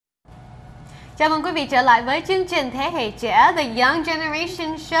Chào mừng quý vị trở lại với chương trình Thế hệ trẻ The Young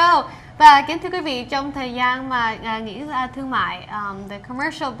Generation Show. Và kính thưa quý vị, trong thời gian mà nghỉ thương mại, the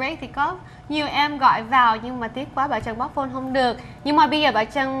commercial break thì có nhiều em gọi vào nhưng mà tiếc quá Bảo Trân bóc phone không được. Nhưng mà bây giờ Bảo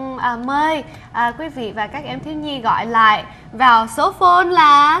Trân mời quý vị và các em thiếu nhi gọi lại vào số phone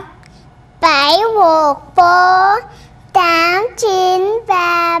là 714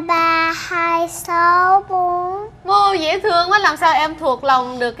 8933264. Wow, dễ thương quá, làm sao em thuộc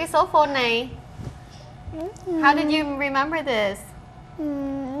lòng được cái số phone này? How did you remember this?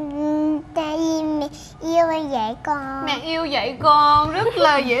 Tại vì mẹ yêu dạy con. Mẹ yêu dạy con, rất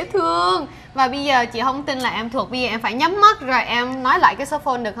là dễ thương. Và bây giờ chị không tin là em thuộc, bây giờ em phải nhắm mắt rồi em nói lại cái số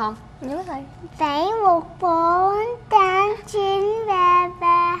phone được không? Nhớ rồi. 714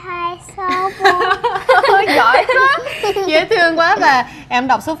 8933264. Giỏi quá, dễ thương quá. Và em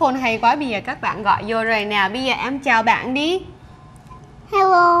đọc số phone hay quá. Bây giờ các bạn gọi vô rồi nè. Bây giờ em chào bạn đi.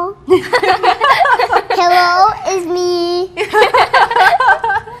 Hello. Hello, it's me.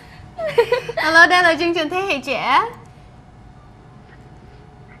 Hello, đây là chương trình Thế hệ trẻ.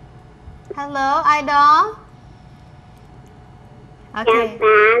 Hello, ai đó? Ok. Chào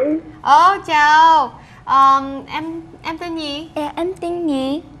bạn. Chào. Em tên gì? Em tên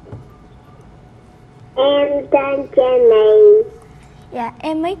gì? Em tên Jenny. Dạ,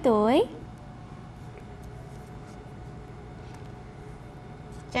 em mấy tuổi?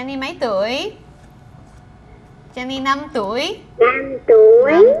 Jenny mấy tuổi? Jenny 5 tuổi. 5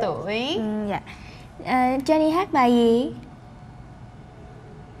 tuổi. 5 tuổi. Dạ. Jenny hát bài gì?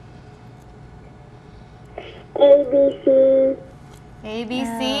 ABC.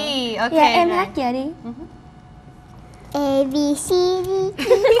 ABC. Ok. Dạ, em rồi. hát giờ đi. A B C D E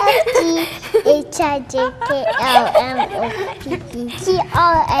F G H I J K L M N O P Q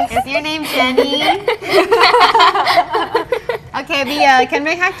R S. Is your name Jenny? Ok, bây giờ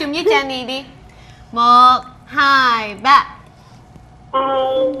Kendrick hát chung với Jenny đi. 1, 2, 3. A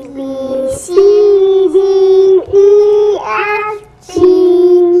B C D E F G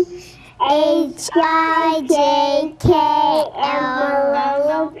H I J K L M N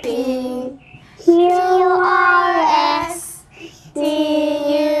O P Q R S T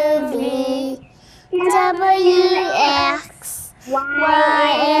U V W X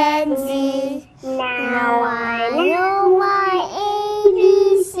Y and Z. Now I know my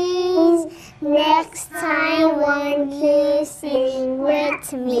ABCs. Next time, won't you sing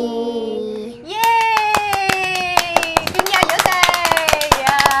with me? Yay! Chúng ta vỗ tay.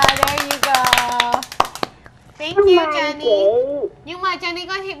 Yeah, there you go. Thank you, Jenny. Nhưng mà Jenny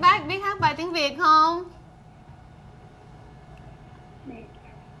có biết hát bài tiếng Việt không?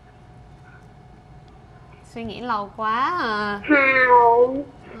 Suy nghĩ lâu quá à. Không.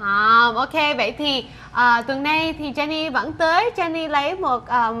 Ok, vậy thì tuần này thì Jenny vẫn tới. Jenny lấy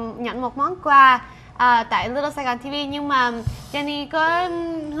nhận một món quà tại Little Saigon TV. Nhưng mà Jenny có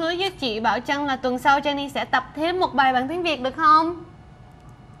hứa với chị Bảo Trân là tuần sau Jenny sẽ tập thêm một bài bằng tiếng Việt được không?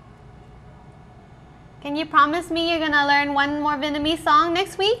 Can you promise me you're gonna learn one more Vietnamese song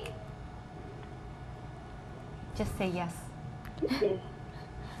next week? Just say yes. Yes.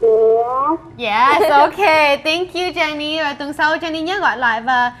 Yes, okay. Thank you, Jenny. Và tuần sau Jenny nhớ gọi lại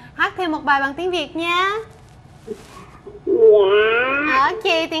và hát thêm một bài bằng tiếng Việt nha. Yeah. Ok,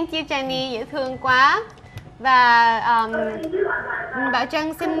 thank you, Jenny. Dễ thương quá. Và Bảo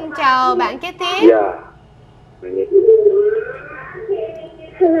Trân xin chào bạn kế tiếp.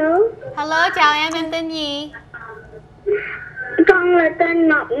 Hello. Hello, chào em tên gì? Con là tên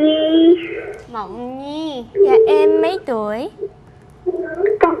Ngọc Nhi. Mộng Nhi. Dạ, em mấy tuổi?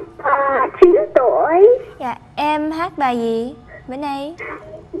 Con 9 tuổi. Dạ, em hát bài gì bữa nay?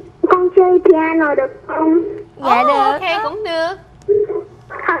 Con chơi piano được không? Dạ, được. Ok, cũng được.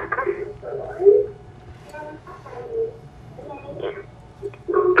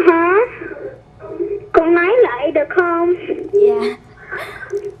 Hả? Con nói lại được không? Dạ.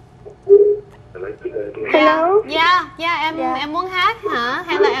 Hello. Em muốn hát hả?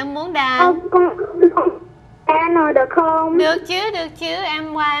 Hay là em muốn đàn? Con piano được không? Được chứ.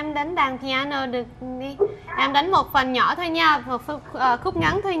 Em qua em đánh đàn piano được đi. Em đánh một phần nhỏ thôi nha, một khúc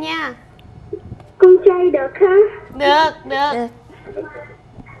ngắn thôi nha. Con chơi được hả? Được.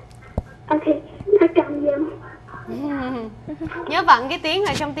 Ok, thôi cầm vô. Nhớ vặn cái tiếng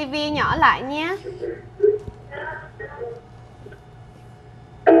ở trong tivi nhỏ lại nhé.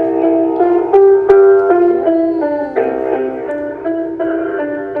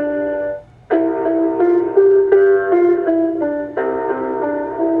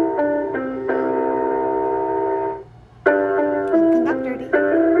 Conductor đi.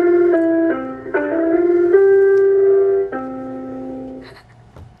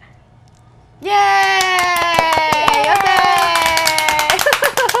 Yeah! Okay.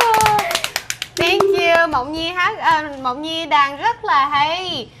 Thank you. Mộng Nhi Mộng Nhi đàn rất là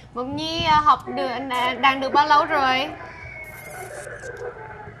hay. Mộng Nhi học được đàn được bao lâu rồi?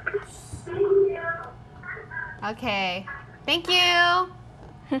 Okay. Thank you.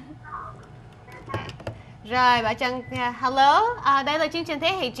 Rồi, bà Trân, hello. Đây là chương trình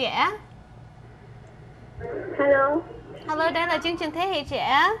Thế hệ trẻ. Hello. Hello, đây là chương trình Thế hệ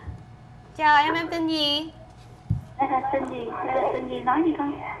trẻ. Chào em tên gì? Đây là tên gì nói gì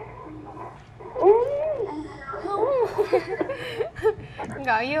con?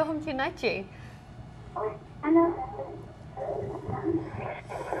 Gọi vô không chịu nói chuyện. Hello.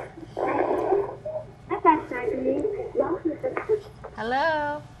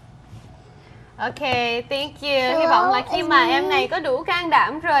 Hello. Ok, thank you. Hy vọng là khi mà em này có đủ can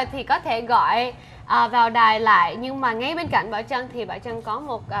đảm rồi thì có thể gọi vào đài lại. Nhưng mà ngay bên cạnh Bảo Trân thì Bảo Trân có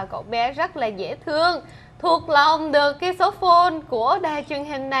một cậu bé rất là dễ thương, thuộc lòng được cái số phone của đài truyền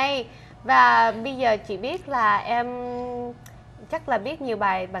hình này. Và bây giờ chị biết là em chắc là biết nhiều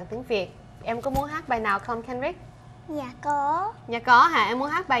bài bằng tiếng Việt. Em có muốn hát bài nào không Kendrick? Dạ có. Dạ có hả? Em muốn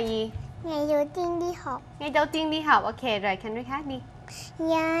hát bài gì? Ngày đầu tiên đi học. Ngày đầu tiên đi học. Ok rồi, Kendrick hát đi.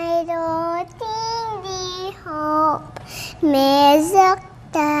 Ngày đầu tiên đi học, mẹ dắt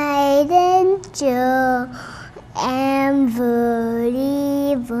tay đến trường. Em vừa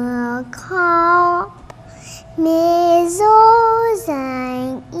đi vừa khóc. Mẹ dỗ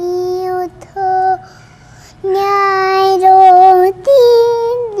dành yêu thương. Ngày đầu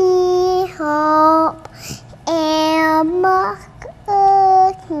tiên đi học, em mất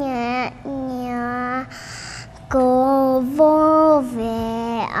ước nhạt nhòa. Cô vô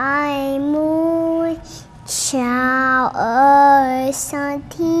về ai muốn chào ơi sao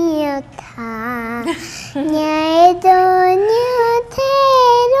thiết tha. Ngày đầu như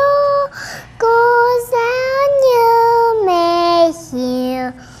thế đó, cô giáo như mẹ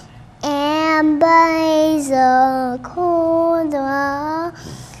hiểu. Em bây giờ cô đó,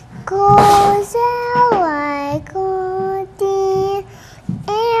 cô giáo ngoài cô tiên.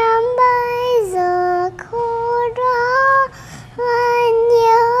 Em bây giờ cô đó,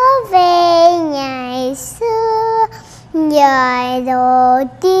 nhớ về ngày xưa. Ngày đầu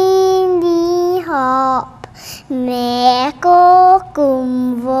tiên đi học, mẹ cô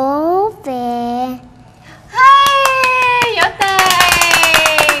cùng vỗ về. Hay, vỗ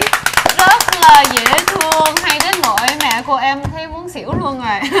tay. Rất là dễ thương, hay đến nỗi mẹ cô em thấy muốn xỉu luôn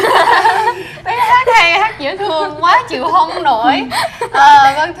rồi. Thấy hát hay, hát dễ thương quá chịu không nổi.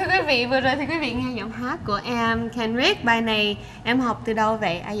 Vâng thưa quý vị, vừa rồi thì quý vị nghe giọng hát của em Kendrick. Bài này em học từ đâu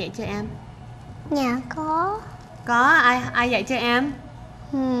vậy? Ai dạy cho em? Dạ có. Có, ai dạy cho em?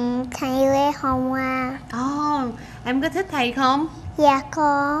 Thầy Lê Hồng Hoa. Em có thích thầy không? Dạ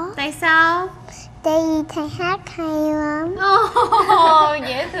có. Tại sao? Tại vì thầy hát hay lắm.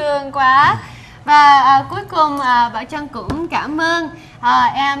 Dễ thương quá. Và cuối cùng Bảo Trân cũng cảm ơn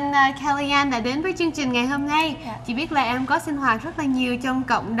em Kellyanne đã đến với chương trình ngày hôm nay. Chị biết là em có sinh hoạt rất là nhiều trong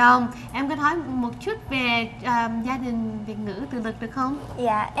cộng đồng. Em có nói một chút về gia đình Việt ngữ tự lực được không?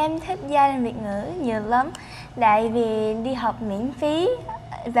 Dạ, em thích gia đình Việt ngữ nhiều lắm. Tại vì đi học miễn phí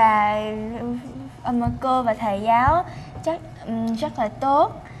và cô và thầy giáo rất là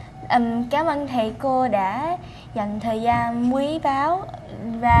tốt. Cảm ơn thầy cô đã dành thời gian quý báu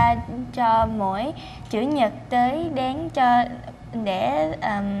và cho mỗi Chủ nhật tới đến để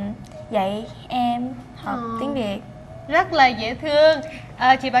dạy em học tiếng Việt. Rất là dễ thương.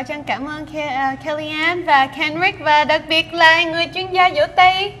 Chị Bảo Trân cảm ơn Kellyanne và Kendrick, và đặc biệt là người chuyên gia vỗ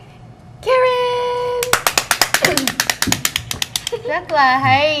tay Karen. Rất là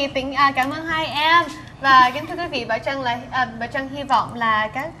hay. Cảm ơn hai em. Và kính thưa quý vị, Bảo Trân hy vọng là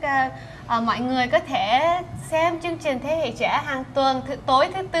mọi người có thể xem chương trình Thế hệ trẻ hàng tuần tối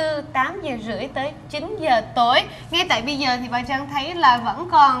thứ Tư 8:30 tới 9 giờ tối. Ngay tại bây giờ thì Bảo Trân thấy là vẫn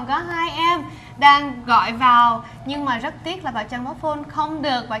còn có hai em đang gọi vào, nhưng mà rất tiếc là Bảo Trân bóc phone không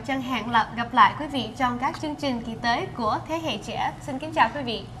được. Bảo Trân hẹn gặp lại quý vị trong các chương trình kỳ tới của Thế hệ trẻ. Xin kính chào quý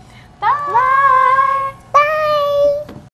vị. Bye.